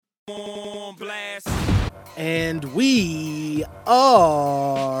on blast. And we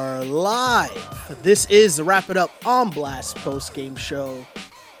are live. This is the Wrap It Up on Blast post-game show.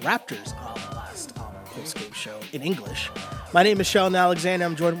 Raptors on Blast post-game show in English. My name is Sheldon Alexander.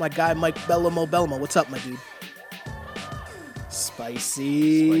 I'm joined with my guy, Mike Bellamo. Bellamo, what's up, my dude?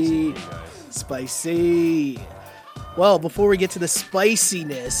 Spicy. Well, before we get to the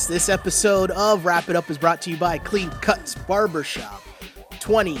spiciness, this episode of Wrap It Up is brought to you by Clean Cuts Barbershop,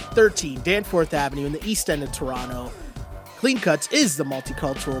 2013 Danforth Avenue in the East End of Toronto. Clean Cuts is the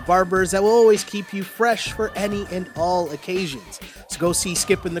multicultural barbers that will always keep you fresh for any and all occasions. So go see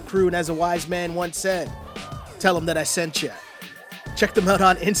Skip and the crew, and as a wise man once said, tell them that I sent you. Check them out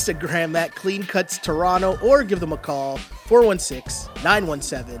on Instagram at Clean Cuts Toronto or give them a call,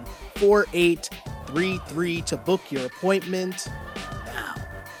 416-917-4833 to book your appointment now.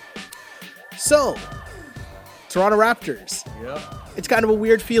 So, Toronto Raptors. Yep. It's kind of a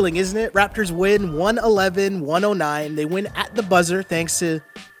weird feeling, isn't it? Raptors win 111-109. They win at the buzzer thanks to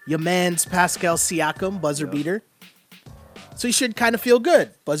your man's Pascal Siakam, buzzer beater. So you should kind of feel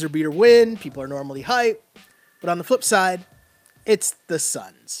good. Buzzer beater win. People are normally hyped. But on the flip side, it's the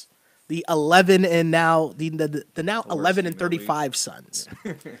Suns. The 11 and now the now 11 and 35 Suns.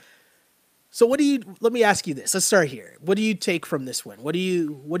 So let me ask you this. Let's start here. What do you take from this win? What do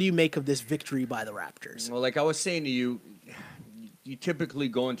you make of this victory by the Raptors? Well, like I was saying to you, you typically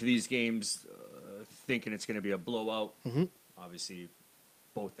go into these games thinking it's going to be a blowout. Mm-hmm. Obviously,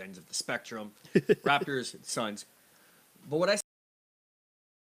 both ends of the spectrum. Raptors, Suns. But what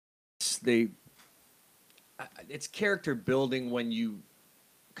it's character building when you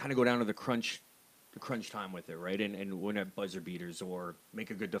kind of go down to the crunch time with it, right? And win at buzzer beaters or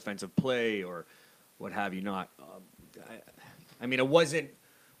make a good defensive play or what have you not. I mean, it wasn't.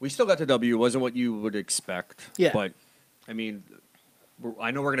 We still got the W. It wasn't what you would expect. Yeah. But I mean,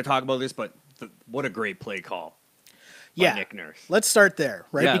 I know we're going to talk about this, but what a great play call. By Nick Nurse. Let's start there,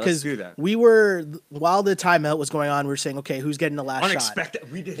 right? Yeah, because let's do that. we were, while the timeout was going on, we were saying, okay, who's getting the last Unexpected. shot?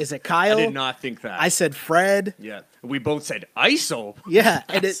 We did. Is it Kyle? I did not think that. I said Fred. Yeah. We both said ISO. Yeah,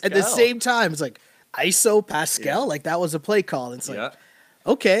 and at the Pascal. same time, it's like ISO Pascal. Yeah. Like that was a play call. And it's like, Yeah.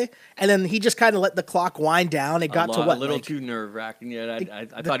 okay. And then he just kind of let the clock wind down. It got to what? A little like, too nerve-wracking. Yeah,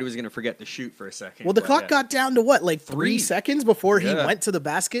 I thought he was going to forget to shoot for a second. well, the but clock yeah. got down to what? Like 3 seconds before he Yeah. went to the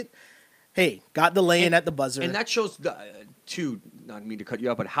basket. Hey, got the lay-in at the buzzer. And that shows, too, not mean to cut you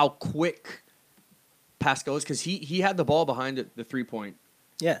off, but how quick Pascal is, because he had the ball behind the three-point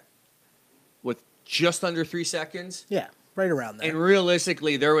yeah. with just under 3 seconds. Yeah, right around there. And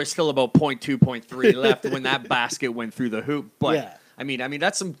realistically, there was still about 0.2, 0.3 left when that basket went through the hoop. But, Yeah. I mean,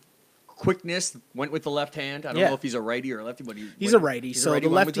 that's some quickness. Went with the left hand. I don't Yeah. know if he's a righty or a lefty, but He's a righty. He's So a righty.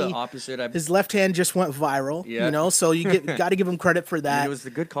 the Went with lefty, the opposite. his left hand just went viral, Yeah. you know, so you got to give him credit for I that. mean, it was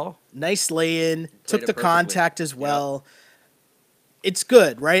a good call. Nice lay-in, took it the perfectly. contact as well. It's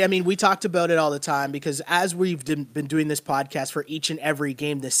good, right? I mean, we talked about it all the time because as we've been doing this podcast for each and every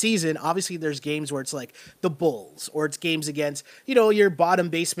game this season, obviously there's games where it's like the Bulls or it's games against, you know, your bottom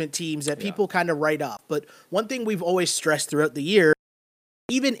basement teams that people kind of write off. But one thing we've always stressed throughout the year,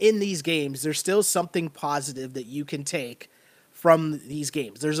 even in these games, there's still something positive that you can take from these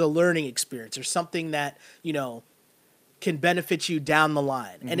games. There's a learning experience. There's something that, you know, can benefit you down the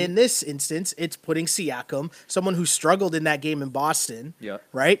line. And in this instance, it's putting Siakam, someone who struggled in that game in Boston, Yeah.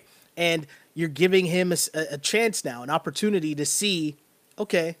 right? And you're giving him a chance now, an opportunity to see,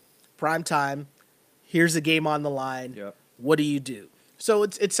 okay, prime time, here's the game on the line. Yeah. What do you do? So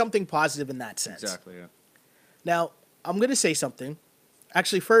it's something positive in that sense. Exactly, yeah. Now, I'm going to say something.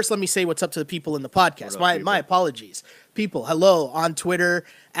 Actually, first, let me say what's up to the people in the podcast. What up, My apologies. People, hello on Twitter,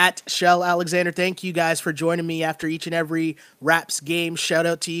 at Shell Alexander. Thank you guys for joining me after each and every Raps game. Shout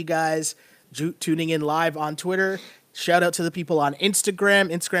out to you guys tuning in live on Twitter. Shout out to the people on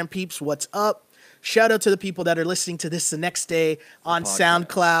Instagram. Instagram peeps, what's up? Shout out to the people that are listening to this the next day on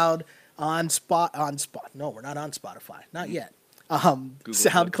SoundCloud, on Spot. No, we're not on Spotify. Not yet.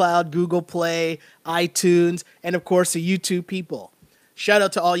 SoundCloud, Google Play, iTunes, and of course the YouTube people. Shout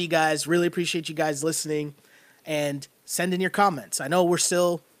out to all you guys. Really appreciate you guys listening and send in your comments. I know we're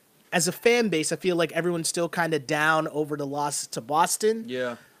still, as a fan base, I feel like everyone's still kind of down over the loss to Boston.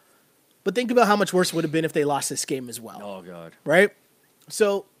 Yeah. But think about how much worse it would have been if they lost this game as well. Oh, God. Right?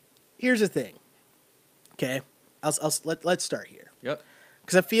 So here's the thing. Okay? Let's start here. Yep.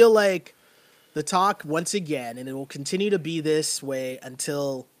 Because I feel like the talk, once again, and it will continue to be this way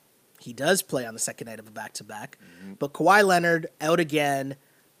until he does play on the second night of a back-to-back. But Kawhi Leonard out again.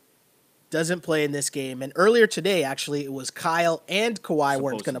 doesn't play in this game. And earlier today, actually, it was Kyle and Kawhi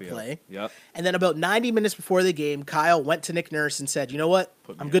weren't Supposed going to to be play. out. Yep. And then about 90 minutes before the game, Kyle went to Nick Nurse and said, you know what?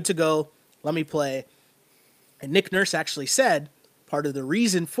 Put me I'm in." good to go. Let me play. And Nick Nurse actually said part of the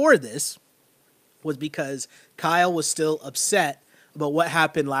reason for this was because Kyle was still upset about what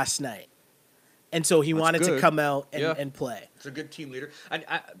happened last night. And so he That's wanted to good. come out and, Yeah. and play. It's a good team leader.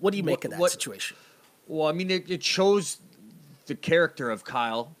 What do you make of that situation? Well, I mean, it shows the character of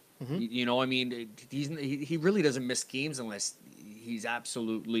Kyle. Mm-hmm. You know, I mean, he really doesn't miss games unless he's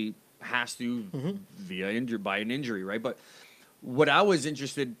absolutely has to Mm-hmm. by an injury, right? But what I was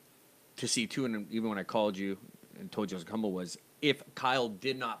interested to see too, and even when I called you and told you I was coming, was if Kyle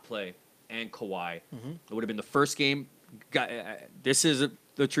did not play and Kawhi, Mm-hmm. it would have been the first game. This is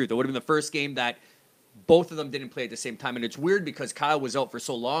the truth. It would have been the first game that both of them didn't play at the same time, and it's weird because Kyle was out for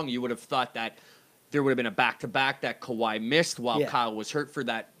so long. You would have thought that there would have been a back-to-back that Kawhi missed while Yeah. Kyle was hurt for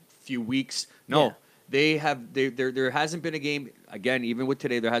that few weeks. No, Yeah. there hasn't been a game, again, even with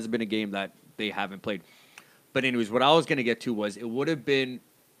today, there hasn't been a game that they haven't played. But anyways, what I was going to get to was it would have been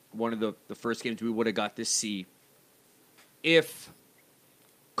one of the first games we would have got to see if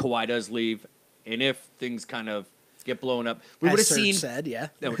Kawhi does leave and if things kind of get blown up. We As would have Serge seen said, yeah.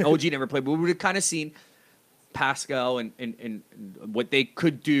 no, OG never played, but we would have kind of seen Pascal and what they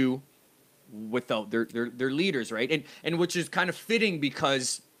could do without their leaders, right? And which is kind of fitting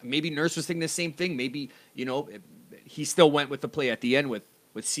because maybe Nurse was thinking the same thing. Maybe, you know, he still went with the play at the end with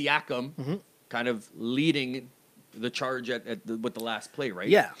Siakam Mm-hmm. kind of leading the charge with the last play, right?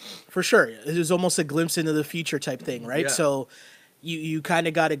 Yeah, for sure. It was almost a glimpse into the future type thing, right? Yeah. So you kind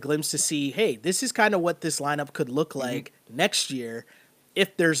of got a glimpse to see, hey, this is kind of what this lineup could look like next year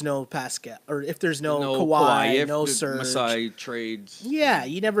if there's no Pascal or if there's no Kawhi, if no the Serge. Masai trades. Yeah,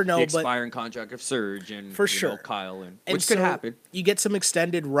 you never know, The but expiring contract of Serge and For you sure. know, Kyle and and which could so happen. You get some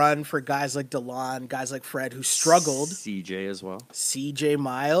extended run for guys like DeLon, guys like Fred who struggled. CJ as well. CJ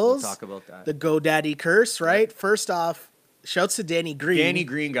Miles, We'll talk about that. the GoDaddy curse, right? First off, shouts to Danny Green. Danny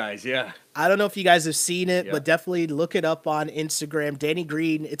Green guys, yeah. I don't know if you guys have seen it, Yeah. but definitely look it up on Instagram. Danny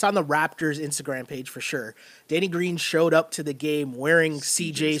Green, it's on the Raptors Instagram page for sure. Danny Green showed up to the game wearing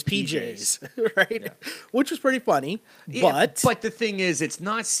CJ's PJs, right? Yeah. Which was pretty funny. Yeah, But but the thing is, it's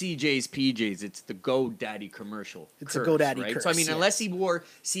not CJ's PJs. It's the GoDaddy commercial. It's a curse, GoDaddy right? curse, So I mean, yeah. unless he wore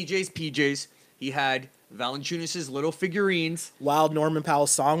CJ's PJs, he had Valanciunas' little figurines. while Norman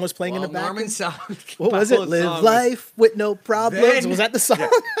Powell's song was playing in the While back. Norman Sound. What was it? Live life with no problems. Then- was that the song? Yeah.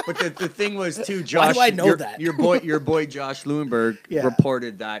 But the thing was too, Josh. do I know that? Your boy Josh Lewinberg Yeah.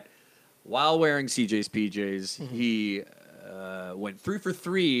 reported that while wearing CJ's PJs, Mm-hmm. he went 3 for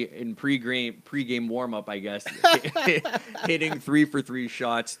 3 in pregame warm up. I guess hitting 3 for 3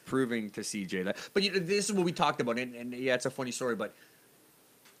 shots, proving to CJ that. But you know, this is what we talked about, and yeah, it's a funny story, but.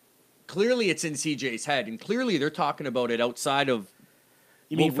 Clearly, it's in CJ's head, and clearly they're talking about it outside of.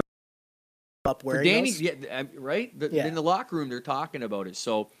 You mean Well, up for wearing Danny, those? yeah, right? Yeah. In the locker room, they're talking about it.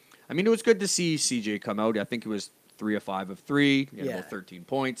 So, I mean, it was good to see CJ come out. I think it was 3 of 5 of 3. He had Yeah. about 13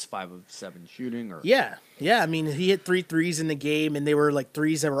 points, 5 of 7 shooting. Or Yeah. I mean, he hit 3 threes in the game, and they were like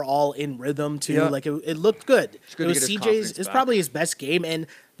threes that were all in rhythm too. Yeah. Like it looked good. good It to was get his CJ's. confidence It's back. probably his best game, and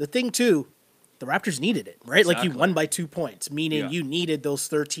the thing too, the Raptors needed it, right? Like you Exactly. won by 2 points, meaning Yeah. you needed those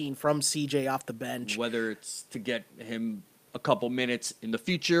 13 from CJ off the bench. whether it's to get him a couple minutes in the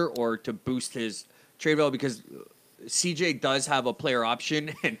future or to boost his trade value, because CJ does have a player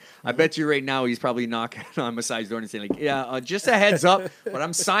option, and I bet you right now he's probably knocking on Masai's door and saying, like, yeah, just a heads up, but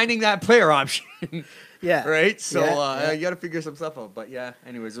I'm signing that player option. Yeah. Right? So Yeah. you got to figure some stuff out. But yeah,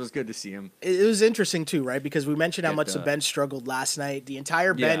 anyways, it was good to see him. It was interesting too, right? Because we mentioned how Get much the the- bench struggled last night. The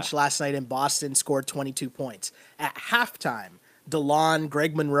entire Yeah. bench last night in Boston scored 22 points. At halftime, DeLon,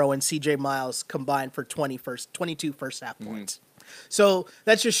 Greg Monroe, and CJ Miles combined for 22 first half Mm-hmm. points. So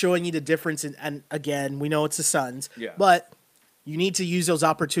that's just showing you the difference. And again, we know it's the Suns, Yeah. but you need to use those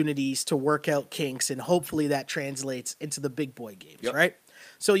opportunities to work out kinks, and hopefully that translates into the big boy games, Yep. right?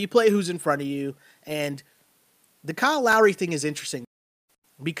 So you play who's in front of you, and the Kyle Lowry thing is interesting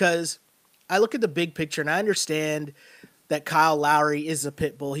because I look at the big picture and I understand that Kyle Lowry is a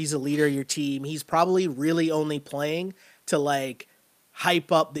pit bull. He's a leader of your team. He's probably really only playing to like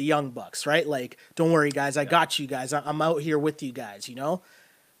hype up the young bucks, right? Like, don't worry, guys. I got you guys. I'm out here with you guys, you know?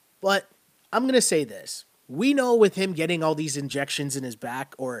 But I'm going to say this. We know with him getting all these injections in his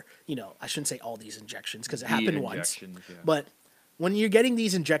back, or, you know, I shouldn't say all these injections because it The happened once. injections, yeah. But when you're getting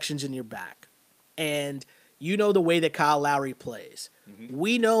these injections in your back and you know the way that Kyle Lowry plays,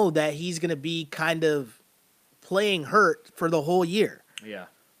 we know that he's going to be kind of playing hurt for the whole year. Yeah.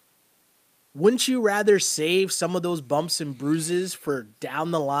 wouldn't you rather save some of those bumps and bruises for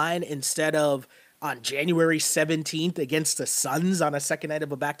down the line instead of on January 17th against the Suns on a second night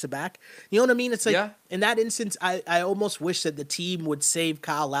of a back-to-back? You know what I mean? It's like, Yeah. in that instance, I almost wish that the team would save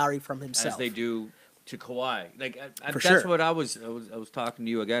Kyle Lowry from himself. as they do to Kawhi. Like For that's sure. what I was talking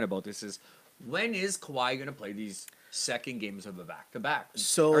to you again about. This is when is Kawhi going to play these second games of a back to back?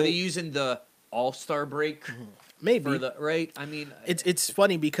 So- are they using the All-Star break Maybe. for the right? I mean, It's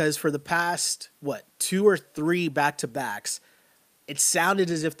funny because for the past, 2 or 3 back-to-backs, it sounded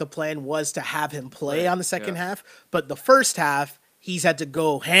as if the plan was to have him play Right, on the second yeah. half, but the first half, he's had to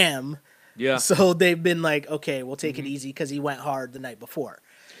go ham. yeah, So they've been like, okay, we'll take it Mm-hmm. easy because he went hard the night before.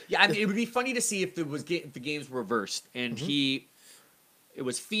 yeah. I mean, it would be funny to see if there was if the games were reversed and it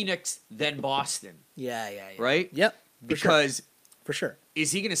was Phoenix then Boston, Yeah. right? Yep. Because For sure.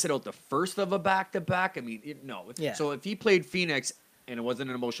 is he going to sit out the first of a back to back? I mean, no. Yeah. So if he played Phoenix and it wasn't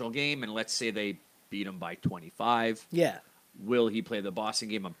an emotional game, and let's say they beat him by 25, Yeah, will he play the Boston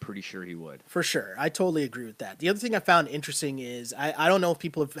game? I'm pretty sure he would. for sure. I totally agree with that. The other thing I found interesting is I don't know if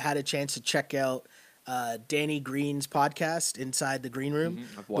people have had a chance to check out Danny Green's podcast, Inside the Green Room.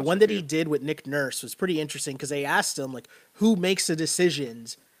 I've The watched one a that he few. did with Nick Nurse was pretty interesting because they asked him, like, who makes the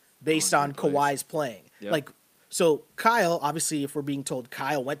decisions based On on who plays. Kawhi's playing? Yep. Like, so Kyle, obviously, if we're being told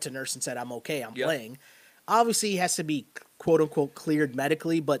Kyle went to Nurse and said, I'm okay, I'm Yep. playing. Obviously, he has to be quote unquote cleared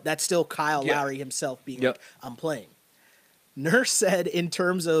medically, but that's still Kyle Yeah. Lowry himself being Yep. like, I'm playing. Nurse said in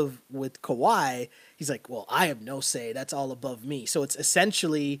terms of with Kawhi, he's like, well, I have no say. That's all above me. So it's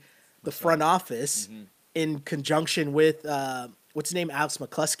essentially the front office Mm-hmm. in conjunction with what's his name? Alex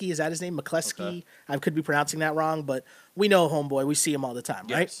McCluskey. Is that his name? McCluskey. Okay. I could be pronouncing that wrong, but we know homeboy. We see him all the time,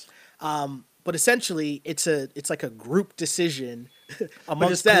 Yes. right? But essentially, it's like a group decision But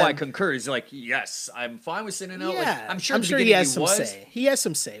amongst does them. Kawhi concur? Is like, yes, I'm fine with sitting out. Like, Yeah, I'm sure. In the he beginning has some was. say. He has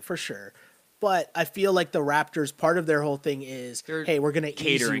some say for sure. But I feel like the Raptors, part of their whole thing is, They're hey, we're gonna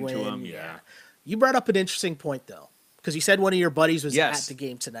catering ease to you in. him, yeah. You brought up an interesting point though, because you said one of your buddies was Yes. at the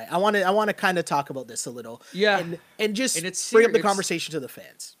game tonight. I want to kind of talk about this a little. Yeah. and just And it's bring up the serious. conversation to the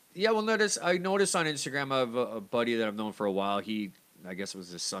fans. Yeah, well, I noticed on Instagram I have a buddy that I've known for a while. I guess it was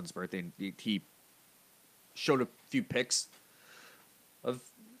his son's birthday, and he showed a few pics of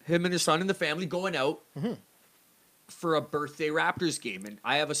him and his son and the family going out for a birthday Raptors game. And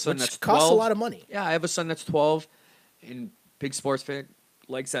I have a son Which that's costs 12. a lot of money. Yeah, I have a son that's 12, and big sports fan,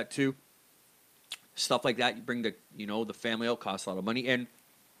 likes that too. Stuff like that, you bring the family out, costs a lot of money. And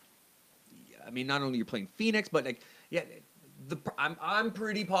I mean, not only you're playing Phoenix, but like, yeah, I'm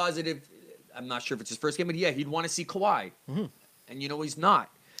pretty positive. I'm not sure if it's his first game, but yeah, he'd want to see Kawhi, and he's not.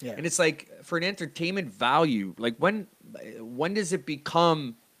 Yeah. And it's like for an entertainment value, like when does it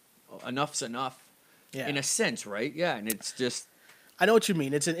become enough's enough? Yeah. In a sense, right? Yeah, and it's just I know what you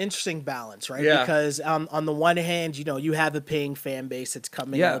mean. It's an interesting balance, right? Yeah. Because on the one hand, you have a paying fan base that's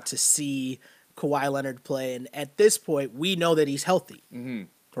coming Yeah. out to see Kawhi Leonard play, and at this point, we know that he's healthy,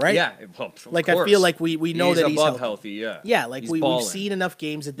 right? yeah. Well, of Like I course. feel like we know He's that he's above healthy. Yeah, Yeah, like He's we've balling. seen enough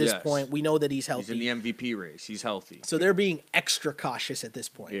games at this Yes. point. We know that he's He's healthy. in the MVP race. He's healthy. So they're being extra cautious at this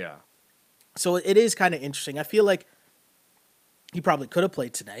point. Yeah. So it is kind of interesting. I feel like he probably could have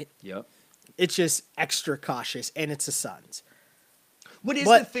played tonight. Yep. It's just extra cautious, and it's the Suns. What is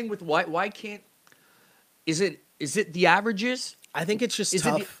But- the thing with why can't? Is it the averages? I think it's just Is it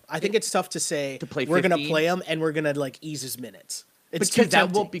tough. I think it's tough to say To play we're going to 15? play him and we're going to like ease his minutes. It's too Because that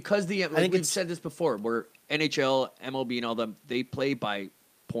tempting. because the think we've it's- said this before, where NHL, MLB, and all them they play by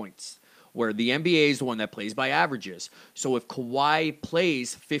points. Where the NBA is the one that plays by averages. So if Kawhi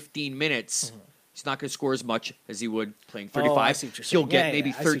plays 15 minutes, he's not going to score as much as he would playing 35. Oh, I see what you're He'll saying. get Yeah, maybe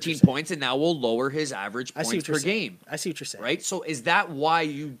yeah, I see what you're 13 saying. points, and that will lower his average I see points what you're per saying. game. I see what you're saying. Right? So is that why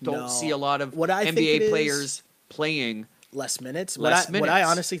you don't No. see a lot of What I think NBA it is- players playing? Less minutes. Less What I minutes.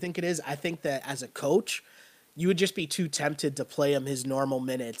 honestly think it is, I think that as a coach, you would just be too tempted to play him his normal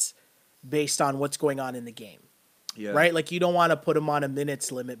minutes based on what's going on in the game. Yeah. Right? Like you don't want to put him on a minutes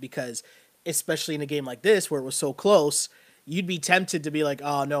limit because especially in a game like this where it was so close, you'd be tempted to be like,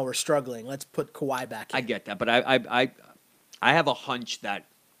 "Oh no, we're struggling. Let's put Kawhi back in." I get that, but I have a hunch that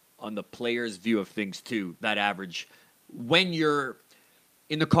on the player's view of things too, that average, when you're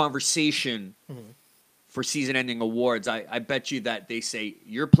in the conversation for season-ending awards, I bet you that they say,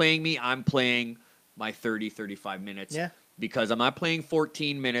 you're playing me, I'm playing my 30, 35 minutes. Yeah. Because I'm not playing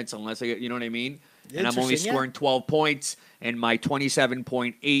 14 minutes unless I get, you know what I mean? And I'm only Interesting, yeah. scoring 12 points, and my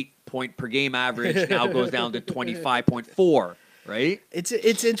 27.8 point per game average now goes down to 25.4, right? It's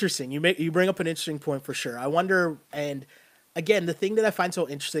interesting. You bring up an interesting point for sure. I wonder, and again, the thing that I find so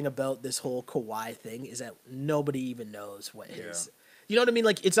interesting about this whole Kawhi thing is that nobody even knows what his. You know what I mean?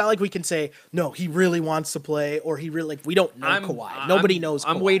 Like, it's not like we can say, no, he really wants to play, or he really, like, we don't know Kawhi. Nobody knows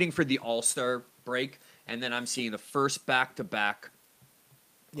I'm Kawhi. waiting for the All-Star break, and then I'm seeing the first back-to-back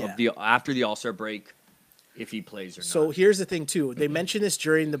Yeah. after the All-Star break, if he plays or So not. here's the thing, too. They mentioned this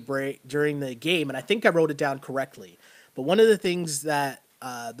during the game, and I think I wrote it down correctly. But one of the things that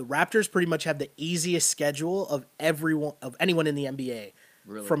the Raptors pretty much have the easiest schedule of anyone in the NBA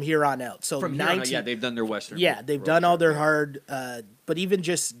Really? from here on out. So From here on out, yeah, they've done their Western. Yeah, they've road done all trip, their yeah. hard, but even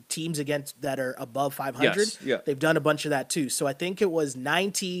just teams against that are above 500, Yes, yeah. they've done a bunch of that too. So I think it was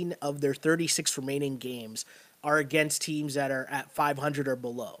 19 of their 36 remaining games are against teams that are at 500 or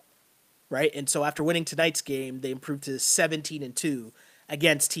below, right? And so after winning tonight's game, they improved to 17-2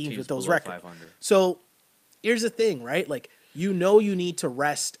 against teams with those below records. 500. So here's the thing, right? Like, you need to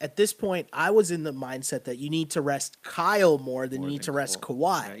rest. At this point, I was in the mindset that you need to rest Kyle more than you need to rest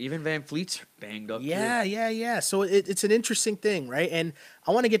Kawhi. Yeah, even Van Fleet's banged up. Yeah, yeah. So it's an interesting thing, right? And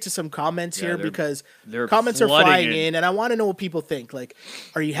I want to get to some comments Yeah, here they're- because they're comments are flooding flying in. in, and I want to know what people think. Like,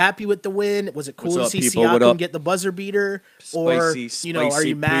 are you happy with the win? Was it cool What's to up, see people? What Siakam up? get the buzzer beater? Or, are Spicy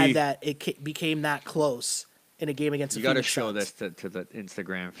you mad P. that it became that close in a game against You the got to Phoenix show Suns? this to the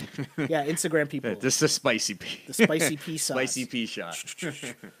Instagram. Yeah, Instagram people. This is a spicy pea. The spicy pea sauce. Spicy pea shot.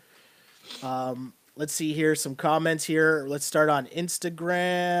 Let's see here, some comments here. Let's start on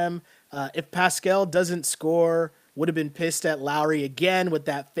Instagram. If Pascal doesn't score, would have been pissed at Lowry again with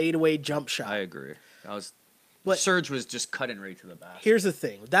that fadeaway jump shot. I agree. That was. But- Surge was just cutting right to the basket. Here's the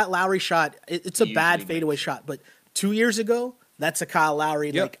thing. That Lowry shot, it's a He bad usually fadeaway makes it. shot. But 2 years ago, that's a Kyle Lowry,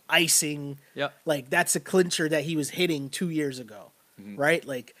 Yep. like, icing. Yep. Like, that's a clincher that he was hitting 2 years ago, Mm-hmm. right?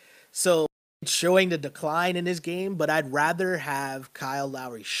 Like, so it's showing the decline in his game, but I'd rather have Kyle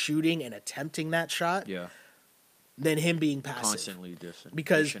Lowry shooting and attempting that shot Yeah. than him being passive. Constantly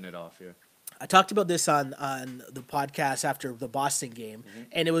Because- dishing it off. Yeah. I talked about this on the podcast after the Boston game,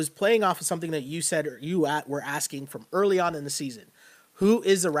 and it was playing off of something that you said or were asking from early on in the season. Who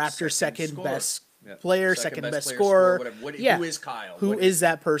is the Raptors' second scorer. best Yeah. player, second best player, scorer? whatever. Yeah. Who is Kyle? Who is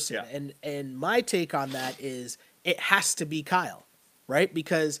that person? Yeah. And my take on that is it has to be Kyle, right?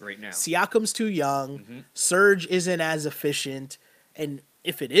 Because Right now. Siakam's too young, Serge isn't as efficient, and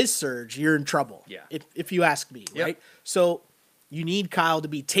if it is Serge, you're in trouble. Yeah. If you ask me, Yep. right? So you need Kyle to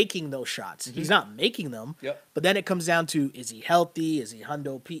be taking those shots. He's not making them. Yep. But then it comes down to, is he healthy? Is he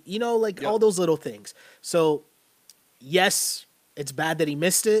Hundo P? You know, like Yep. all those little things. So yes, it's bad that he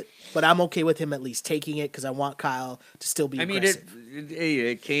missed it, but I'm okay with him at least taking it because I want Kyle to still be I mean, aggressive.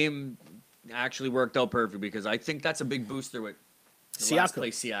 it came actually worked out perfect because I think that's a big booster with the last Siakam.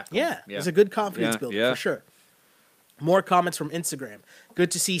 place Siakam. Yeah, it's a good confidence Yeah, builder yeah. for sure. More comments from Instagram. Good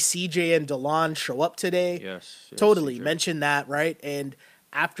to see CJ and DeLon show up today. Yes, Totally. CJ. Mentioned that, right? And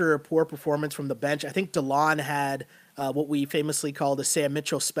after a poor performance from the bench, I think DeLon had what we famously call the Sam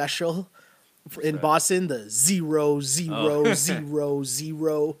Mitchell special in that? Boston, the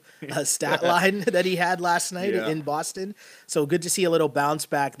 0-0-0-0 stat line that he had last night Yeah. in Boston. So good to see a little bounce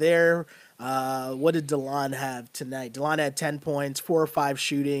back there. What did DeLon have tonight? DeLon had 10 points, 4 or 5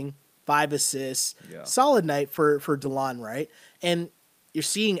 shooting, 5 assists. Yeah. Solid night for DeLon, right? And you're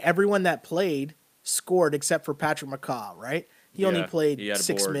seeing everyone that played scored except for Patrick McCaw, right? He only Yeah, played he had a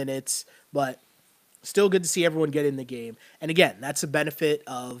 6 board. minutes, but still good to see everyone get in the game. And again, that's a benefit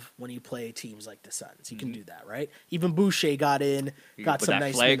of when you play teams like the Suns. You can do that, right? Even Boucher got in, You got put some that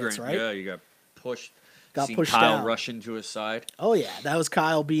nice flagrant, minutes, right? Yeah, you got pushed. Got Seen pushed Kyle down. rushing to his side. Oh yeah, that was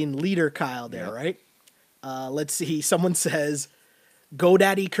Kyle being leader Kyle there, Yep. right? Let's see. Someone says,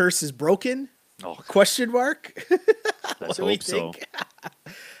 "GoDaddy curse is broken?" Oh, Question mark. let's do we hope so. think?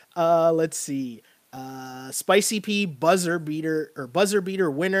 Let's see. Spicy P buzzer beater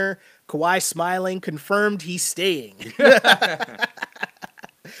winner. Kawhi smiling, confirmed he's staying.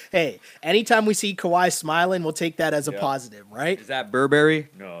 Hey, anytime we see Kawhi smiling, we'll take that as a Yeah. positive, right? Is that Burberry?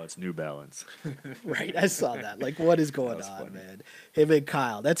 No, it's New Balance. Right. I saw that. Like, what is going was on, funny. man? Him and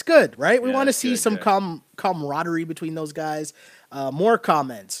Kyle. That's good, right? We Yeah, want to that's see good, some yeah. camaraderie between those guys. More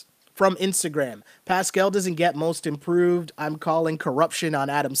comments from Instagram. Pascal doesn't get most improved. I'm calling corruption on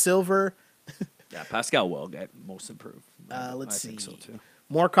Adam Silver. Yeah, Pascal will get most improved. Let's I see. think so too.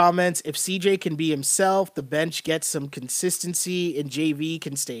 More comments. If CJ can be himself, the bench gets some consistency, and JV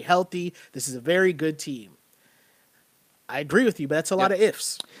can stay healthy. This is a very good team. I agree with you, but that's a lot Yep. of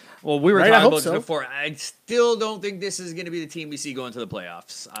ifs. Well, we were Right, I talking hope about so. this before. I still don't think this is going to be the team we see going to the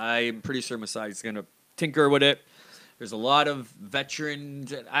playoffs. I'm pretty sure Masai's going to tinker with it. There's a lot of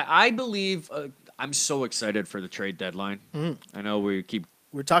veterans. I believe I'm so excited for the trade deadline. I know we keep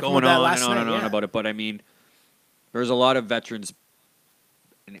We're talking going about that on last and on night. and on yeah. about it, but I mean, there's a lot of veterans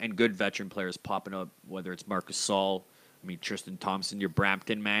and good veteran players popping up, whether it's Marcus Saul, I mean, Tristan Thompson, your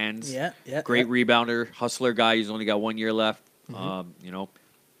Brampton mans. Yeah, yeah. Great yeah. rebounder, hustler guy. He's only got 1 year left. You know,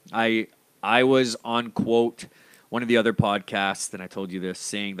 I was on quote one of the other podcasts, and I told you this,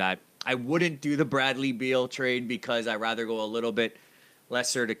 saying that I wouldn't do the Bradley Beal trade because I'd rather go a little bit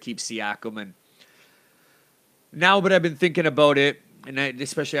lesser to keep Siakam. And now, but I've been thinking about it, and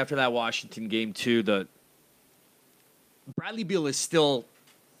especially after that Washington game too, the Bradley Beal is still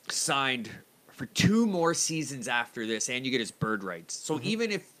signed for 2 more seasons after this, and you get his bird rights. So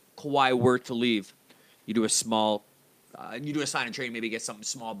even if Kawhi were to leave, you do a small, you do a sign and trade, maybe get something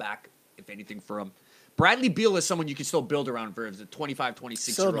small back, if anything, for him. Bradley Beal is someone you can still build around for as a 25,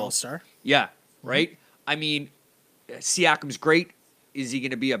 26 Still year an old. all-star. Yeah, right? I mean, Siakam's great. Is he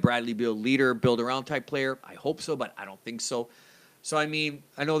going to be a Bradley Beal leader, build around type player? I hope so, but I don't think so. So, I mean,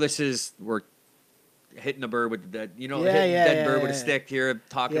 I know we're hitting the bird with the, dead bird with a stick here,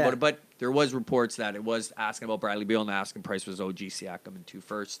 talking about it, but there was reports that it was asking about Bradley Beal, and the asking price was OG Siakam and 2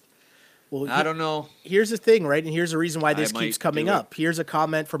 first. Well, I don't know. Here's the thing, right? And here's the reason why this I keeps might coming do it. up. Here's a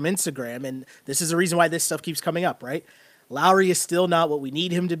comment from Instagram, and this is the reason why this stuff keeps coming up, right? Lowry is still not what we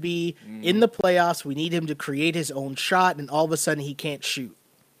need him to be. In the playoffs, we need him to create his own shot, and all of a sudden he can't shoot.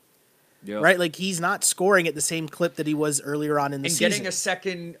 Yep. Right? Like, he's not scoring at the same clip that he was earlier on in the season. And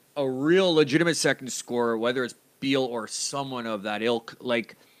getting a real legitimate second scorer, whether it's Beal or someone of that ilk,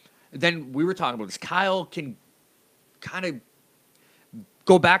 like, then we were talking about this. Kyle can kind of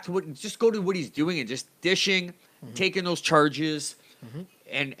go back to what he's doing and just dishing, taking those charges,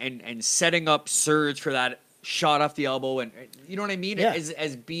 and setting up Serge for that shot off the elbow, and you know what I mean? Yeah.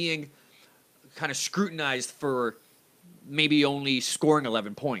 As being kind of scrutinized for maybe only scoring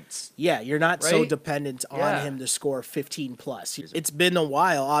 11 points. Yeah, you're not so Right? dependent on Yeah. him to score 15 plus. It's been a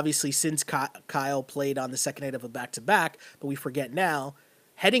while, obviously, since Kyle played on the second night of a back-to-back, but we forget now.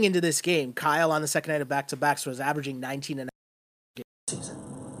 Heading into this game, Kyle on the second night of back-to-backs was averaging 19 and a season.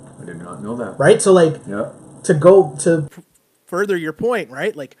 I did not know that. Right? So, like, Yeah. to further your point,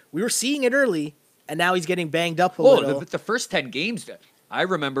 right? Like, we were seeing it early, and now he's getting banged up a little. The first 10 games, I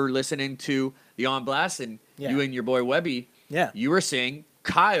remember listening to the On Blast, and Yeah. you and your boy Webby, Yeah. you were saying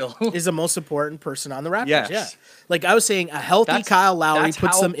Kyle is the most important person on the Raptors. Yes. Yeah. Like, I was saying, a healthy That's- Kyle Lowry that's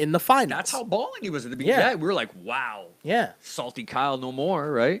puts how- them in the finals. That's how balling he was at the beginning. Yeah. Yeah, we were like, wow, Yeah. salty Kyle no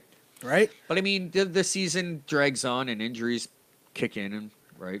more, right? Right? But I mean, the season drags on and injuries kick in, and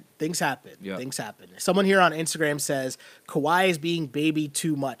right. Things happen. Yeah. Things happen. Someone here on Instagram says Kawhi is being babied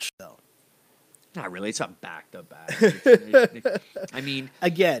too much, though. Not really. It's not back to back. I mean,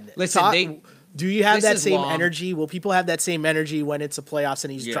 Again, listen, do you have this that is same long. energy? Will people have that same energy when it's a playoffs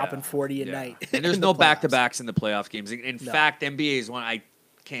and he's dropping 40 a night? And there's in the no playoffs? back to backs in the playoff games. In No. fact, NBA is one I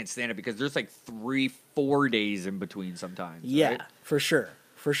can't stand it because there's like 3-4 days in between sometimes. Yeah, right? for sure.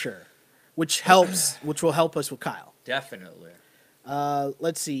 Which helps. Which will help us with Kyle. Definitely.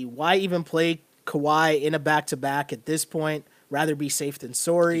 Let's see. Why even play Kawhi in a back to back at this point? Rather be safe than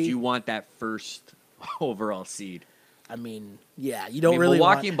sorry. Did you want that first overall seed? I mean, yeah, you don't really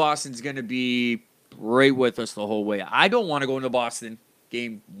Milwaukee want. and Boston's going to be right with us the whole way. I don't want to go into Boston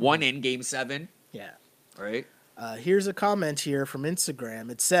game 1 and game 7. Yeah. Right? Here's a comment here from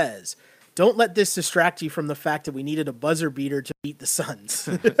Instagram. It says, "Don't let this distract you from the fact that we needed a buzzer beater to beat the Suns."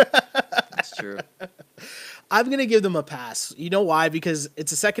 That's true. I'm going to give them a pass. You know why? Because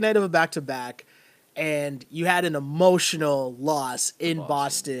it's a second night of a back-to-back, and you had an emotional loss in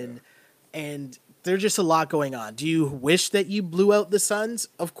Boston, and there's just a lot going on. Do you wish that you blew out the Suns?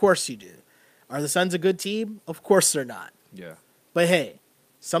 Of course you do. Are the Suns a good team? Of course they're not. Yeah. But hey,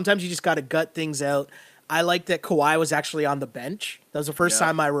 sometimes you just got to gut things out. I like that Kawhi was actually on the bench. That was the first Yeah.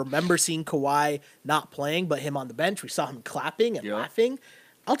 time I remember seeing Kawhi not playing, but him on the bench. We saw him clapping and Yeah. laughing.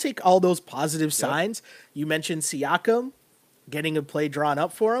 I'll take all those positive signs. You mentioned Siakam getting a play drawn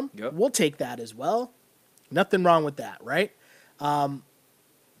up for him. Yep. We'll take that as well. Nothing wrong with that, right?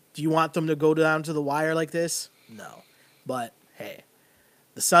 Do you want them to go down to the wire like this? No. But hey,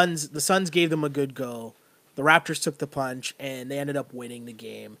 the Suns gave them a good go. The Raptors took the punch, and they ended up winning the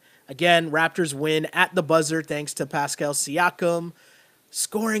game. Again, Raptors win at the buzzer thanks to Pascal Siakam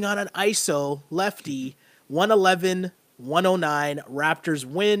scoring on an ISO lefty, 111-109. Raptors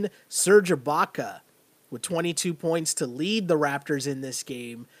win. Serge Ibaka with 22 points to lead the Raptors in this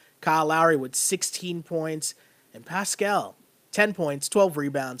game. Kyle Lowry with 16 points. And Pascal, 10 points, 12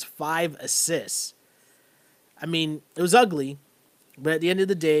 rebounds, 5 assists. I mean, it was ugly, but at the end of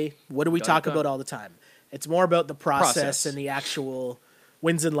the day, what do we talk about all the time? It's more about the process and the actual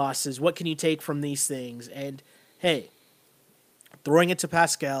wins and losses. What can you take from these things? And hey, throwing it to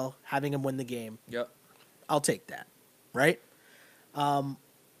Pascal, having him win the game, Yep. I'll take that, right?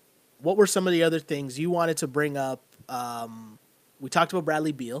 What were some of the other things you wanted to bring up We talked about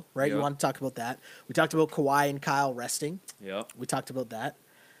Bradley Beal, right? You Yeah. want to talk about that. We talked about Kawhi and Kyle resting. Yeah. We talked about that.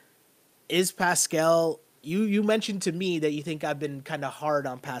 Is Pascal? You mentioned to me that you think I've been kind of hard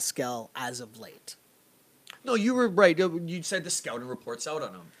on Pascal as of late. No, you were right. You said the scouting reports out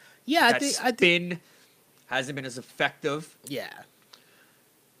on him. Yeah, I That think. spin hasn't been as effective. Yeah,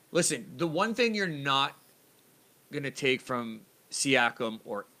 Listen, the one thing you're not going to take from Siakam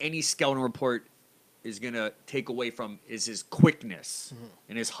or any scouting report is going to take away from is his quickness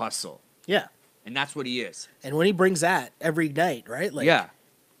and his hustle. yeah. And that's what he is. And when he brings that every night, right? Like, yeah.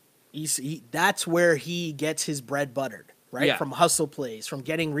 That's where he gets his bread buttered, right? Yeah. From hustle plays, from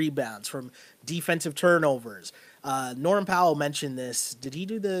getting rebounds, from defensive turnovers. Norm Powell mentioned this. Did he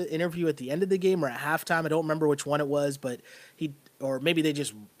do the interview at the end of the game or at halftime? I don't remember which one it was, but or maybe they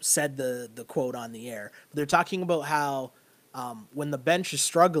just said the quote on the air. They're talking about how when the bench is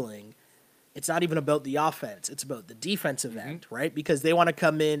struggling, it's not even about the offense. It's about the defensive end, right? Because they want to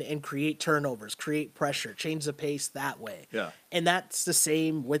come in and create turnovers, create pressure, change the pace that way. Yeah. And that's the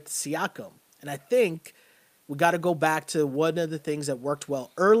same with Siakam. And I think we got to go back to one of the things that worked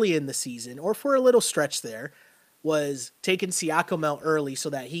well early in the season, or for a little stretch there, was taking Siakam out early so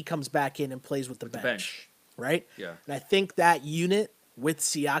that he comes back in and plays with the bench. Right? Yeah. And I think that unit with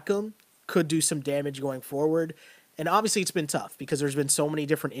Siakam could do some damage going forward. And obviously it's been tough because there's been so many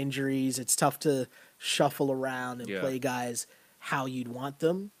different injuries. It's tough to shuffle around and play guys how you'd want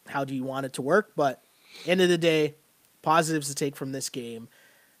them. How do you want it to work? But end of the day, positives to take from this game.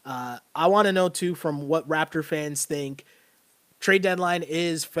 I want to know, too, from what Raptor fans think. Trade deadline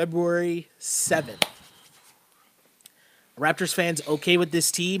is February 7th. Raptors fans okay with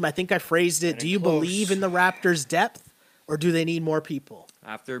this team? I think I phrased it. Do you believe in the Raptors' depth, or do they need more people?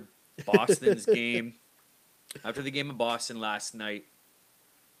 After Boston's game, after the game of Boston last night,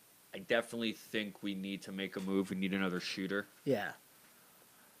 I definitely think we need to make a move. We need another shooter. Yeah.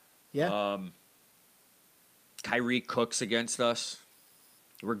 Yeah. Kyrie cooks against us.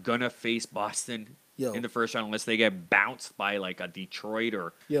 We're gonna face Boston in the first round unless they get bounced by like a Detroit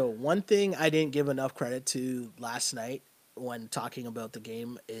or. One thing I didn't give enough credit to last night when talking about the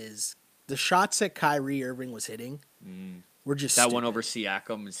game is the shots that Kyrie Irving was hitting were just That stupid. one over Siakam,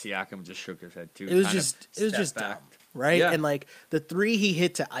 and Siakam just shook his head too. It was just dumb, right? Yeah. And like the three he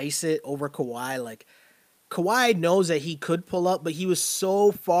hit to ice it over Kawhi, like Kawhi knows that he could pull up, but he was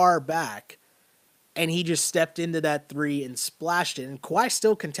so far back, and he just stepped into that three and splashed it, and Kawhi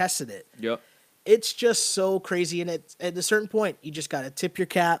still contested it. Yep. It's just so crazy, and at a certain point, you just got to tip your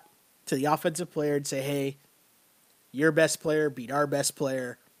cap to the offensive player and say, "Hey, your best player beat our best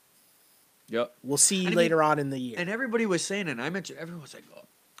player. Yep. We'll see you And I later on in the year." And everybody was saying, and I mentioned, everyone was like, "Oh,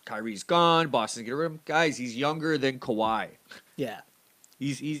 Kyrie's gone. Boston's getting rid of him." Guys, he's younger than Kawhi. Yeah,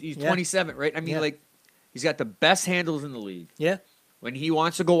 He's Yeah. 27, right? I mean, Yeah. like, he's got the best handles in the league. yeah, When he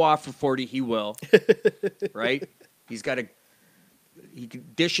wants to go off for 40, he will. Right? He can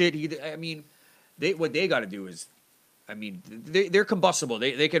dish it. What they got to do is, they're combustible.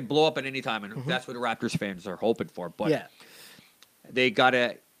 They can blow up at any time, and that's what the Raptors fans are hoping for. But yeah, they got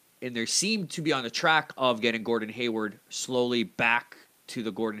to, and they seem to be on the track of getting Gordon Hayward slowly back to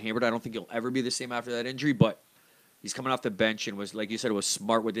the Gordon Hayward. I don't think he'll ever be the same after that injury, but he's coming off the bench and was, like you said, it was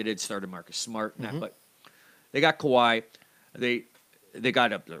smart what they did. Started Marcus Smart, and that, but they got Kawhi. They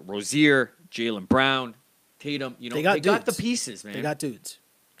got Rozier, Jaylen Brown, Tatum. They got the pieces, man. They got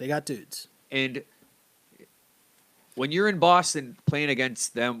dudes. And when you're in Boston playing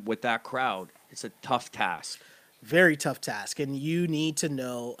against them with that crowd, it's a tough task. Very tough task, and you need to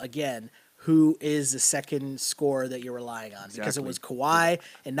know again who is the second scorer that you're relying on because it was Kawhi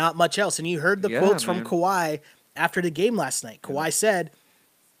and not much else. And you heard the quotes from Kawhi after the game last night. Kawhi said,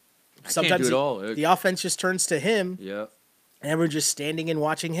 "Sometimes the offense just turns to him, and we're just standing and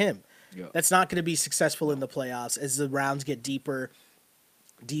watching him." Yeah. That's not going to be successful in the playoffs as the rounds get deeper.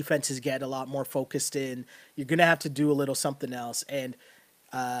 Defenses get a lot more focused in. You're going to have to do a little something else. And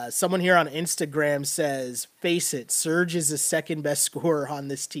someone here on Instagram says, "Face it, Serge is the second best scorer on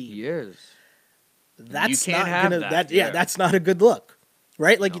this team." He is. That's You can't not have gonna. that, That's not a good look,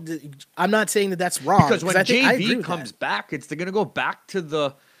 right? Like, I'm not saying that that's wrong Because when I agree JV with comes that. back, it's going to go back to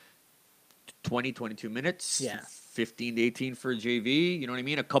the 20, 22 minutes. Yeah. 15 to 18 for JV. You know what I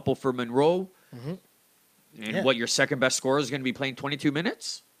mean? A couple for Monroe. And what, your second best scorer is going to be playing 22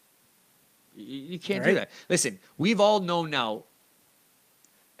 minutes? You can't do that. Listen, we've all known now,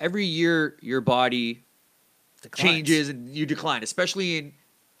 every year your body changes and you decline, especially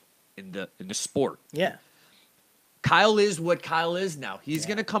in the sport. Yeah. Kyle is what Kyle is now. He's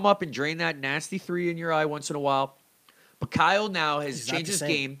going to come up and drain that nasty three in your eye once in a while. But Kyle now has He's not changed the his same.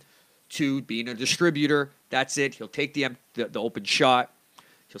 game to being a distributor. That's it. He'll take the open shot.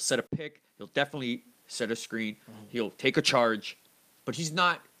 He'll set a pick. He'll definitely set a screen. He'll take a charge. But he's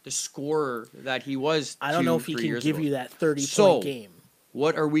not the scorer that he was. I don't know if he 3 can years give ago. you that 30-point So, game.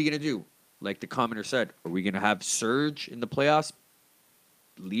 what are we going to do? Like the commenter said, are we going to have Serge in the playoffs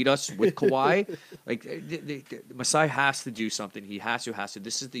lead us with Kawhi? Like Masai has to do something. He has to.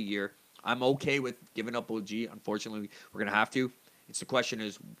 This is the year. I'm okay with giving up OG. Unfortunately, we're going to have to. It's the question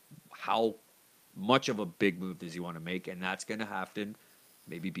is how much of a big move does he want to make? And that's going to have to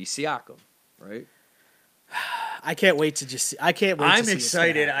maybe be Siakam, right? I can't wait to just. I can't wait. I'm to see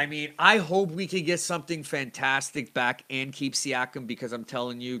excited. what's gonna I mean, I hope we can get something fantastic back and keep Siakam because I'm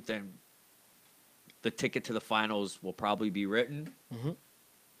telling you, then the ticket to the finals will probably be written. Mhm.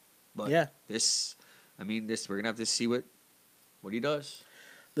 But Yeah. we're gonna have to see what he does.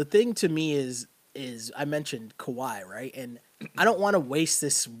 The thing to me is I mentioned Kawhi, right? And I don't want to waste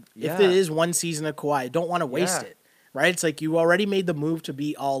this. Yeah. If it is one season of Kawhi, I don't want to waste Yeah. it, right? It's like you already made the move to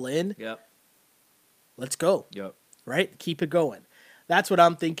be all in. Yep. Let's go, Yep. right? Keep it going. That's what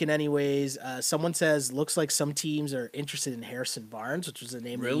I'm thinking, anyways. Someone says looks like some teams are interested in Harrison Barnes, which was a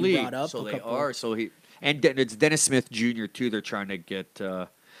name that Really? you brought up. So a they couple- are. So it's Dennis Smith Jr. too. They're trying to get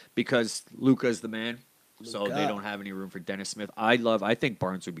because Luka's the man. So they Luka. don't have any room for Dennis Smith. I think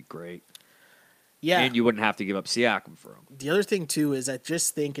Barnes would be great. Yeah. And you wouldn't have to give up Siakam for him. The other thing too is I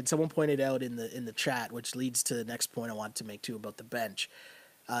just think, and someone pointed out in the chat, which leads to the next point I want to make too about the bench.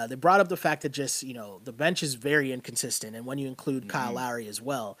 They brought up the fact that just the bench is very inconsistent, and when you include Kyle Lowry as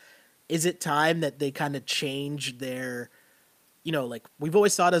well, is it time that they kind of change their, like we've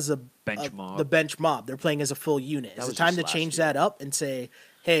always thought as Bench mob. the bench mob, they're playing as a full unit. That Is it was time just to last change year. that up and say,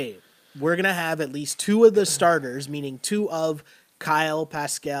 hey, we're gonna have at least two of the starters, meaning two of Kyle,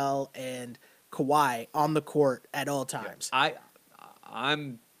 Pascal, and Kawhi on the court at all times.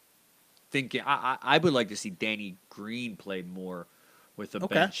 I'm thinking I would like to see Danny Green play more with the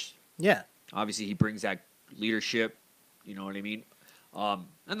Okay. bench. Yeah. Obviously, he brings that leadership. You know what I mean? I'm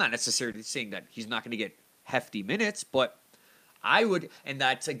not necessarily saying that he's not going to get hefty minutes, but I would, and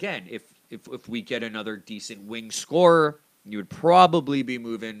that's again, if we get another decent wing scorer, you would probably be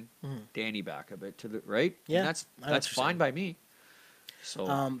moving Danny back a bit to the right. Yeah, and I know what that's you're fine saying. by me.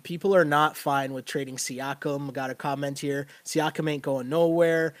 So People are not fine with trading Siakam. Got a comment here. Siakam ain't going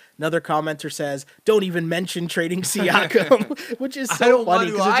nowhere. Another commenter says, "Don't even mention trading Siakam," which is I so don't funny want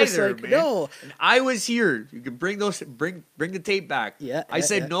to because it's just either, like, man. no, And I was here. You can bring the tape back. Yeah, I yeah,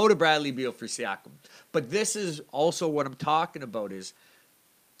 said yeah. no to Bradley Beal for Siakam. But this is also what I'm talking about is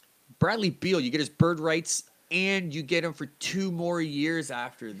Bradley Beal, you get his bird rights and you get him for 2 more years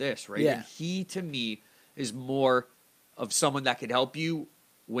after this, right? Yeah. And he to me is more of someone that could help you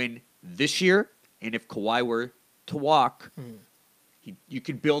win this year. And if Kawhi were to walk, you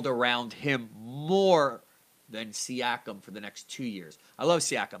could build around him more than Siakam for the next 2 years. I love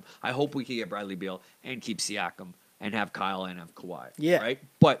Siakam. I hope we can get Bradley Beal and keep Siakam and have Kyle and have Kawhi. Yeah. Right?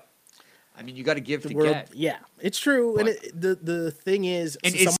 But, I mean, you got to give the to world. get. Yeah, it's true. And But- the thing is,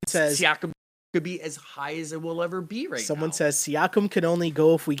 And someone says Siakam could be as high as it will ever be right someone now. says Siakam can only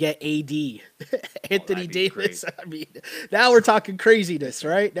go if we get AD, Anthony that'd be Davis. great. I mean, now we're talking craziness,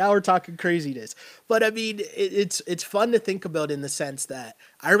 right? Now we're talking craziness. But I mean, it's fun to think about in the sense that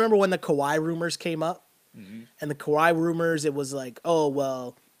I remember when the Kawhi rumors came up, and the Kawhi rumors, it was like, oh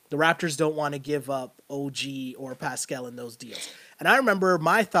well, the Raptors don't want to give up OG or Pascal in those deals. And I remember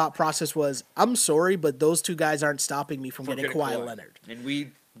my thought process was, I'm sorry, but those two guys aren't stopping me from getting Kawhi Leonard. And we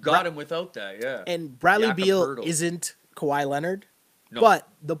got him without that, yeah. And Bradley Jakob Beal Poeltl. isn't Kawhi Leonard. No. But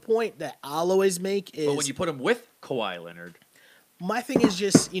the point that I'll always make is But when you put him with Kawhi Leonard, my thing is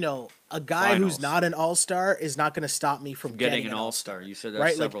just, a guy who's Finals. not an all-star is not going to stop me from getting an all-star. You said that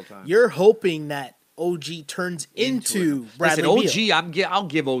right? several Like, times. you're hoping that OG turns into Bradley Listen, Beal. OG, I'll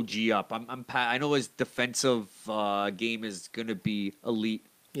give OG up. I know his defensive game is going to be elite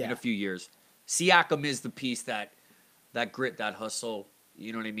in Yeah. a few years. Siakam is the piece that grit, that hustle.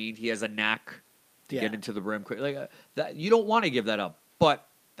 You know what I mean? He has a knack to Yeah. get into the rim quick. Like that, you don't want to give that up, but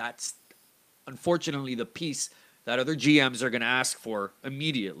that's unfortunately the piece that other GMs are going to ask for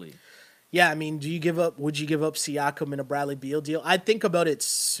immediately. Yeah, I mean, would you give up Siakam in a Bradley Beal deal? I think about it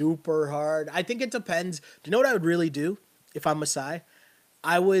super hard. I think it depends. Do you know what I would really do if I'm Masai?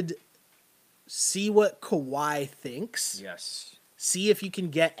 I would see what Kawhi thinks. Yes. See if you can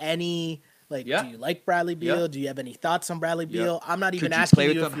get any, Yeah. do you like Bradley Beal? Yeah. Do you have any thoughts on Bradley Yeah. Beal? I'm not even Could you asking play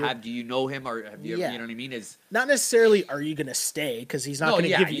with you if him? you're, Do you know him, or have you? Yeah. You know what I mean? not necessarily are you going to stay, because he's not No, going to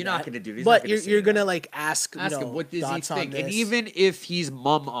yeah, give you you're not that. gonna do- he's not But gonna say you're going to that. ask Him what does he thoughts on think, and this. even if he's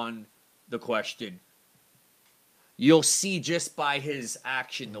mum on the question, you'll see just by his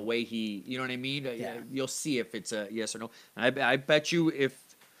action the way he, you know what I mean? Yeah. You'll see if it's a yes or no. And I bet you if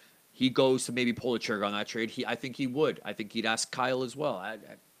he goes to maybe pull the trigger on that trade, I think he would. I think he'd ask Kyle as well.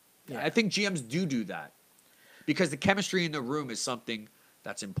 I think GMs do that because the chemistry in the room is something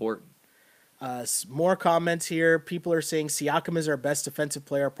that's important. More comments here. People are saying Siakam is our best defensive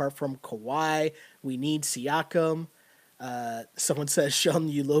player apart from Kawhi. We need Siakam. Someone says, Sheldon,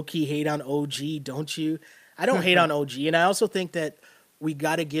 you low-key hate on OG, don't you? I don't hate on OG, and I also think that we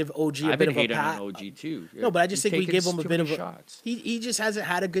got to give OG a bit of a pat. On OG too. No, but I just think we give him a bit of a shots. He just hasn't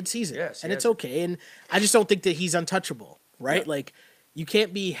had a good season, Yes, and it's okay. And I just don't think that he's untouchable, right? Yeah. Like you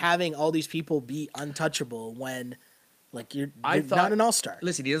can't be having all these people be untouchable when like you're not an all-star.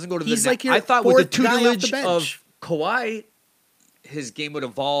 Listen, he doesn't go to He's the like your I thought with the fourth guy off the tutelage bench. of Kawhi, his game would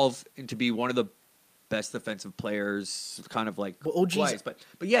evolve into be one of the best defensive players, kind of like Well, OG's Kawhi's. But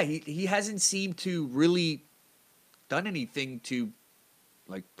yeah, he hasn't seemed to really done anything to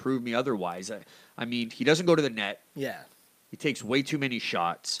like prove me otherwise. I mean, he doesn't go to the net. Yeah, He takes way too many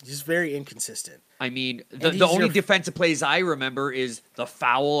shots. he's just very inconsistent. I mean, And the he's only your- defensive plays I remember is the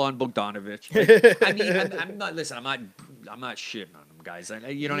foul on Bogdanovich. Like, I mean, I'm not. Listen, I'm not shitting on him, guys.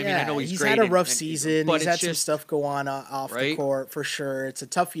 You know what I mean? I know he's great. had a rough and- season. but He's had it's some just, stuff go on off the right? court for sure. It's a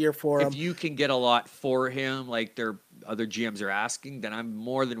tough year for him. If you can get a lot for him, like their other GMs are asking, then I'm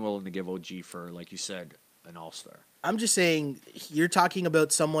more than willing to give OG for, like you said, an all-star. I'm just saying, you're talking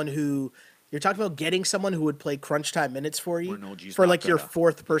about getting someone who would play crunch time minutes for you When OG's for not like your gonna.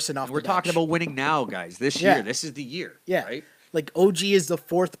 fourth person off And we're the talking bench. about winning now, guys. This Yeah. year, this is the year. Yeah. Right? Like OG is the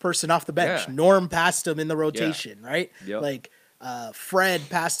fourth person off the bench. Yeah. Norm passed him in the rotation, right? Yep. Like Fred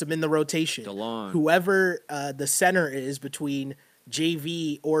passed him in the rotation. DeLon. Whoever the center is between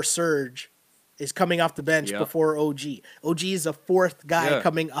JV or Serge is coming off the bench Yep. before OG. OG is the fourth guy Yeah.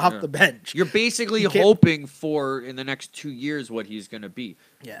 coming off Yeah. the bench. You're basically You can't- hoping for in the next 2 years what he's going to be.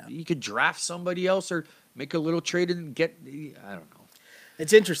 Yeah. You could draft somebody else or make a little trade and get. I don't know.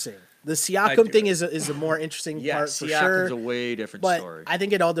 It's interesting. The I Siakam do. thing is a more interesting Yeah, part for Siakam's sure. a way different But story. I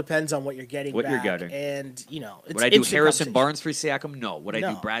think it all depends on what you're getting. What you're back. getting. And it's Would I do instant Harrison conversation. Barnes for Siakam? No. Would I do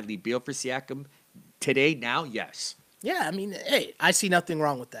No. Bradley Beal for Siakam today? Now, yes. Yeah, I mean, hey, I see nothing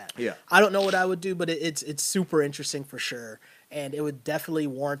wrong with that. Yeah. I don't know what I would do, but it's super interesting for sure, and it would definitely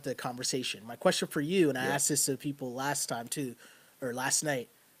warrant the conversation. My question for you, and I Yeah. asked this to people last time too, or last night,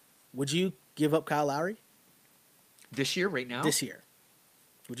 would you give up Kyle Lowry This year, right now. this year?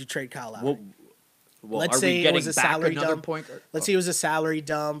 Would you trade Kyle Lowry? Well, Let's are say we it getting was a back salary another dump. point? Or- Let's say it was a salary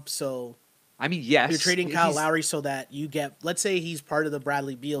dump, so I mean, yes. you're trading Kyle he's- Lowry so that you get. Let's say he's part of the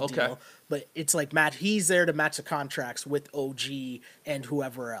Bradley Beal Okay. deal, but it's like he's there to match the contracts with OG and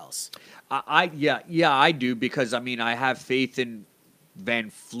whoever else. Yeah, I do because I mean I have faith in Van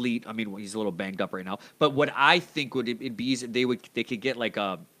Fleet. I mean he's a little banged up right now, but what I think would it'd be easy, they could get like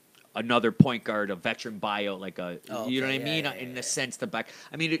another point guard, a veteran buyout, like Oh, you know what okay, I mean? yeah, In the sense the back.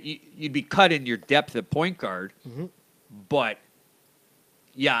 I mean you'd be cutting your depth at point guard, Mm-hmm. but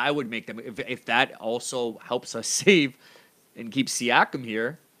yeah, I would make them if that also helps us save and keep Siakam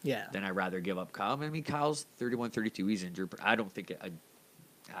here. Yeah. Then I'd rather give up Kyle. I mean, Kyle's 31, 32. He's injured, but I don't think I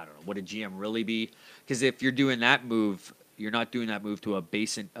don't know. Would a GM really be? Because if you're doing that move, you're not doing that move to a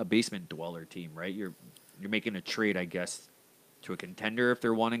basement dweller team, right? You're making a trade, I guess, to a contender if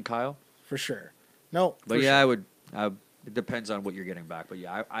they're wanting Kyle. For sure. No, But for yeah, sure. I would. It depends on what you're getting back. But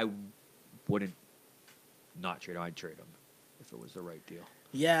yeah, I wouldn't not trade him. I'd trade him if it was the right deal.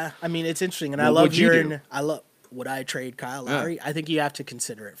 Yeah, I mean it's interesting, and What I love would you hearing. do? Would I trade Kyle Yeah. Lowry? I think you have to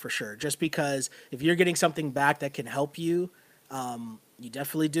consider it for sure. Just because if you're getting something back that can help you, you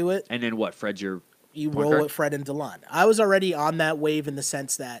definitely do it. And then what? Fred's your You point roll guard? with Fred and DeLon. I was already on that wave in the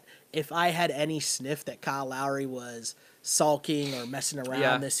sense that if I had any sniff that Kyle Lowry was sulking or messing around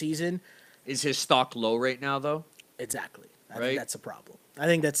Yeah. this season, Is his stock low right now, though? exactly. I Right? think that's a problem. I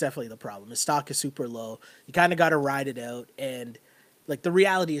think that's definitely the problem. His stock is super low. You kind of got to ride it out, and like the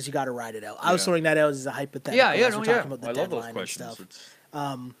reality is, you got to ride it out. I was Yeah. throwing that out as a hypothetical. Yeah, as we're talking about the I love those deadline and questions. stuff. It's-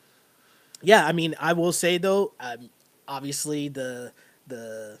 Yeah, I mean, I will say though, obviously the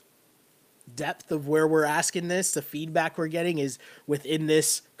depth of where we're asking this, the feedback we're getting is within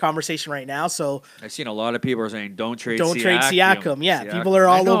this conversation right now. So I've seen a lot of people are saying don't trade don't trade Siakam. Yeah, people are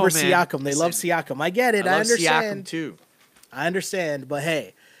I all know, over man. Siakam. They love Listen, Siakam. I get it. I I, love Siakam understand. too. I understand. But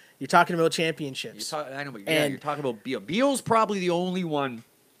hey, you're talking about championships. I know, but yeah, And- you're talking about Beal. Beal's probably the only one.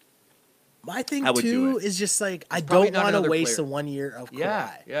 My thing I would do too it. is just like I probably don't not want to another waste player. the 1 year of Kawhi.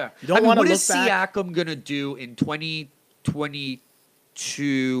 Yeah. You don't I mean, want to what look is back. Siakam gonna do in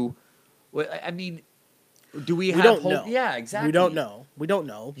 2022? Well, I mean, do we have We don't hope? know. Yeah, exactly. We don't know. We don't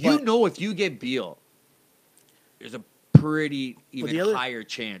know. You but know if you get Beal, there's a pretty even the other- higher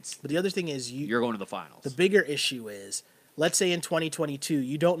chance But the other thing is you're going to the finals. the bigger issue is, let's say in 2022,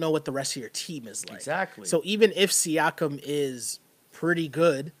 you don't know what the rest of your team is like. Exactly. So even if Siakam is pretty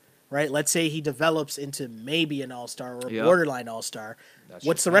good, right? Let's say he develops into maybe an all-star or a Yeah. borderline all-star. That's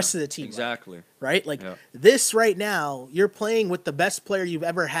What's just the rest of the team like? Exactly. Right? Like Yeah. this right now, you're playing with the best player you've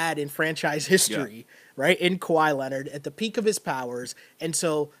ever had in franchise history, right? In Kawhi Leonard at the peak of his powers. And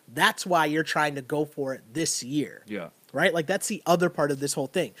so that's why you're trying to go for it this year. Yeah. Right? Like that's the other part of this whole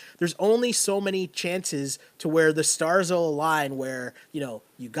thing. There's only so many chances to where the stars will align where,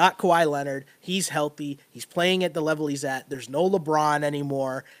 you got Kawhi Leonard, he's healthy, he's playing at the level he's at, there's no LeBron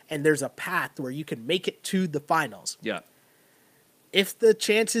anymore, and there's a path where you can make it to the finals. Yeah. If the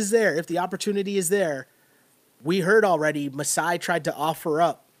chance is there, if the opportunity is there, we heard already Masai tried to offer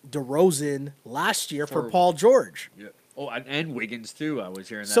up DeRozan last year for For- Paul George. Yeah. Oh, and Wiggins too. I was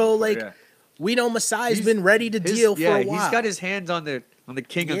hearing that. So, before, like, yeah. we know Masai's He's- been ready to his- deal for a while. He's got his hands on the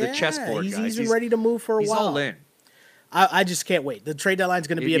king of the chessboard, he's, guys. He's been ready to move for a He's while. all in. I just can't wait. The trade deadline is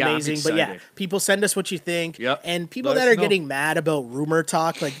going to be Yeah, I'm amazing. But yeah, excited. people send us what you think. Yep. And people Let that us are know. getting mad about rumor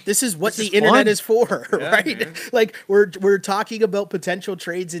talk, like this is what This the is internet fun. is for, Yeah, right? man. Like we're talking about potential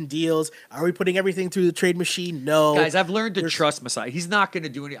trades and deals. Are we putting everything through the trade machine? No. Guys, I've learned to There's- trust Masai. He's not going to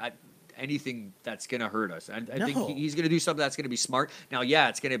do anything that's going to hurt us. I No. think he's going to do something that's going to be smart. Now, yeah,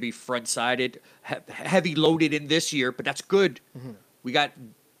 it's going to be front-sided, heavy loaded in this year, but that's good. Mm-hmm. We got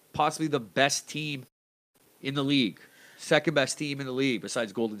possibly the best team in the league, second best team in the league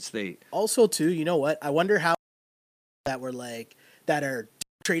besides Golden State. Also, too, you know what? I wonder how that were like that are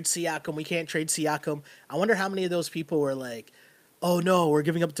trade Siakam. We can't trade Siakam. I wonder how many of those people were like, "Oh no, we're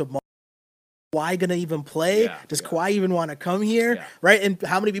giving up to Kawhi gonna even play? Yeah, Does yeah. Kawhi even want to come here?" Yeah. Right? And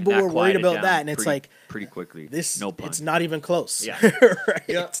how many people And were that worried quieted about down that? And it's like pretty quickly. this. No pun. It's not even close. Yeah. Right?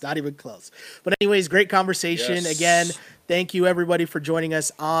 Yeah. It's not even close. But anyways, great conversation Yes. again. Thank you everybody for joining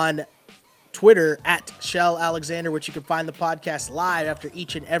us on Twitter at Shell Alexander, which you can find the podcast live after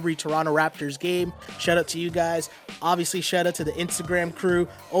each and every Toronto Raptors game. Shout out to you guys. Obviously, shout out to the Instagram crew,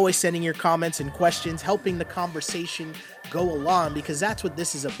 always sending your comments and questions, helping the conversation go along, because that's what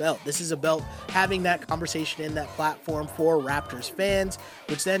this is about. This is about having that conversation in that platform for Raptors fans,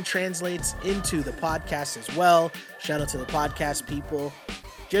 which then translates into the podcast as well. Shout out to the podcast people.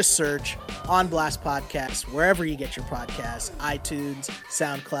 Just search On Blast Podcast wherever you get your podcasts, iTunes,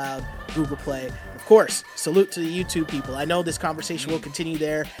 SoundCloud, Google Play. Of course, salute to the YouTube people. I know this conversation will continue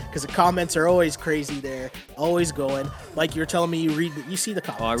there because the comments are always crazy there, always going. Like you're telling me you see the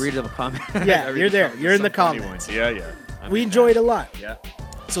comments. Oh, I read the comment. Yeah, I read you're the there. comments. You're in the Some funny comments. ones. Yeah. We enjoy it a lot. Yeah.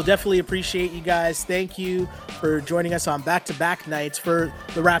 So definitely appreciate you guys. Thank you for joining us on back-to-back nights for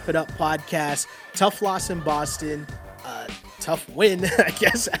the Wrap It Up podcast. Tough loss in Boston. Tough win, I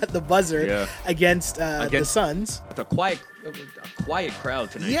guess, at the buzzer against the Suns. It's a quiet crowd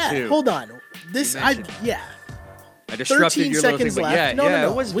tonight Yeah, too. hold on. This, You mentioned- I disrupted 13 your little seconds thing, but left. yeah,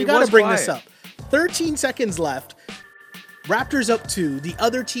 No. It was, We it got to was bring quiet. this up. 13 seconds left. Raptors up 2. The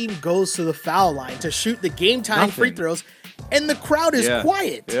other team goes to the foul line to shoot the game-time free Nothing. throws, and the crowd is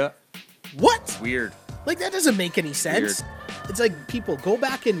quiet. Yeah, What? weird. Like, that doesn't make any sense. Weird. It's like, people, go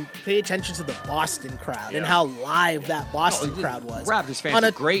back and pay attention to the Boston crowd and Yeah. how live that Boston Oh, crowd was. Raptors fans on a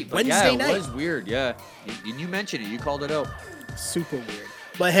are great, but Wednesday yeah, night. it was weird. Yeah, you mentioned it. You called it out. Super weird.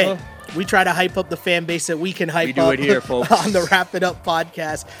 But hey, we try to hype up the fan base that we can hype We do up it here, folks. on the Wrap It Up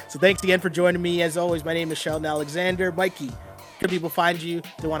podcast. So thanks again for joining me. As always, my name is Sheldon Alexander. Mikey, where can people find you?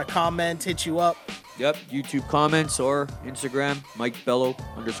 They want to comment, hit you up. Yep, YouTube comments or Instagram,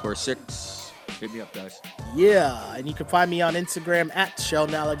 MikeBello_6. Hit me up, guys. Yeah, and you can find me on Instagram at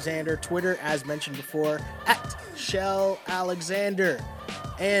Sheldon Alexander, Twitter, as mentioned before, at Shell Alexander.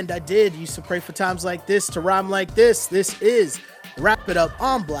 And I did used to pray for times like this, to rhyme like this. This is Wrap It Up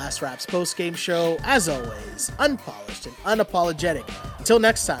on Blast Rap's post-game show. As always, unpolished and unapologetic. Until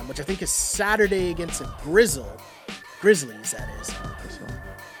next time, which I think is Saturday against the Grizzlies, that is.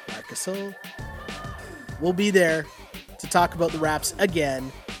 Marc Gasol. We'll be there to talk about the Raps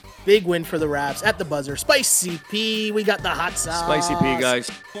again. Big win for the Raps at the buzzer. Spicy P. We got the hot sauce. Spicy P, guys.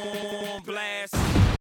 Blast.